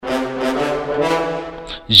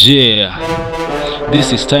Yeah,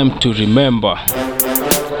 this is time to remember.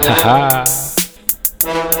 Haha.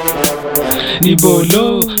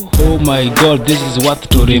 Nibolo, oh my god, this is what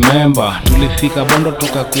to remember. Tulifika Bondo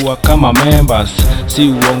tukakuwa kama members. Si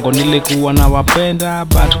uongo nilikuwa na wapenda,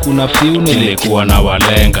 but kuna few nilikuwa na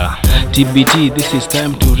walenga. TbT, this is time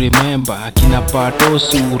to remember. Akina Pato,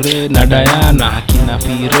 Sure na Diana, akina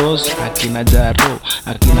Firos, akina Jaro,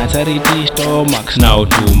 akina Charity, Stomax na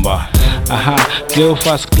Utumba. Aha,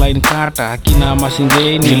 Cleophas Klein Carter, akina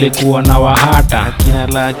Masingeni nilikuwa na wahata, akina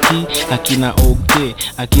Lucky, akina OK,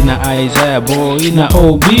 akina Isaiah Boy na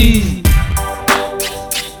OB.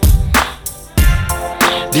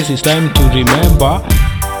 This is time to remember.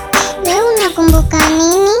 Wewe unakumbuka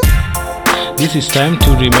nini? This is time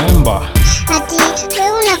to remember. Ati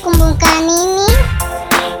wewe unakumbuka nini?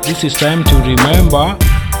 This is time to remember.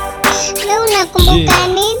 Wewe unakumbuka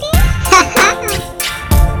nini?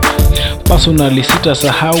 Personally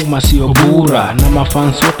sitasahau Masiobura na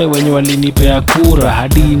mafans wote wenye walinipea kura.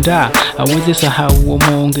 Hadinda hawezi sahau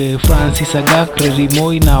Omonge, Francis Agakre,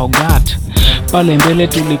 Rimoi na Ogat. Pale mbele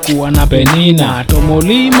tulikuwa na Penina,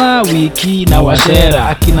 Tomolima, Wiki na Wasera,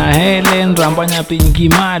 akina Helen, Rambanya,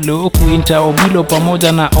 Pingimalo, Quinta Obilo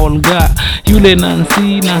pamoja na Olga, yule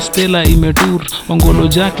Nancy na Stella Imetur, Ongolo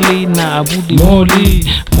Jacqueline na Abudi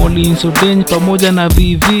Molly Insodenj pamoja na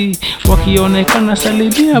VV, wakionekana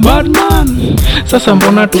salimia Badman. Sasa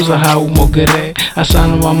mbona tusahau Mogere,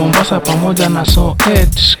 Hassan wa Mombasa pamoja na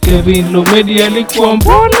Soet, Kevin Lomedi alikuwa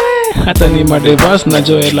mpole, hata ni Madevas na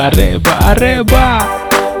Joel Areba.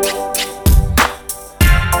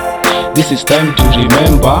 This is time to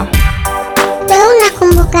remember. Wewe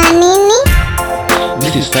unakumbuka nini?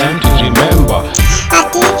 This is time to remember.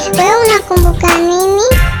 Ati wewe unakumbuka nini?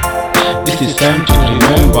 This is time to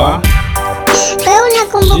remember. Wewe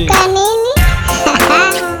unakumbuka nini?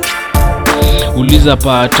 Uliza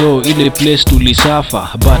Pato, ile place tulisafa,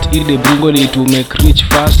 but ile bungo ni to make rich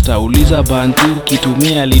faster. Uliza Bantu,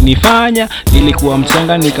 kitumia alinifanya nilikuwa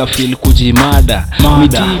mchanga nikafeel kujimada.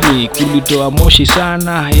 Mitini kulitoa moshi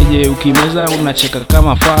sana, yenye ukimeza unacheka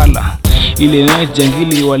kama fala. Ile night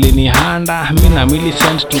jangili walinihanda, mimi na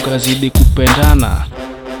Millicent tukazidi kupendana.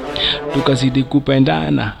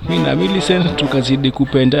 Mimi na Millicent tukazidi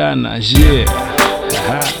kupendana. Yeah.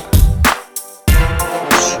 Aha.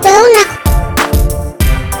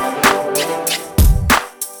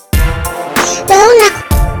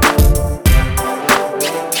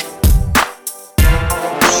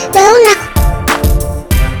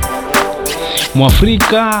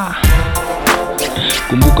 Mwafrika,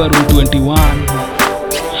 kumbuka Room 21,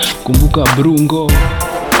 kumbuka Brungo,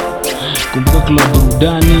 kumbuka Club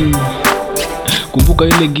Burudani, kumbuka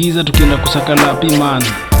ile giza tukienda kusaka lapi man.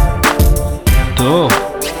 To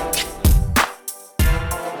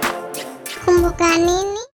Kumbuka nini?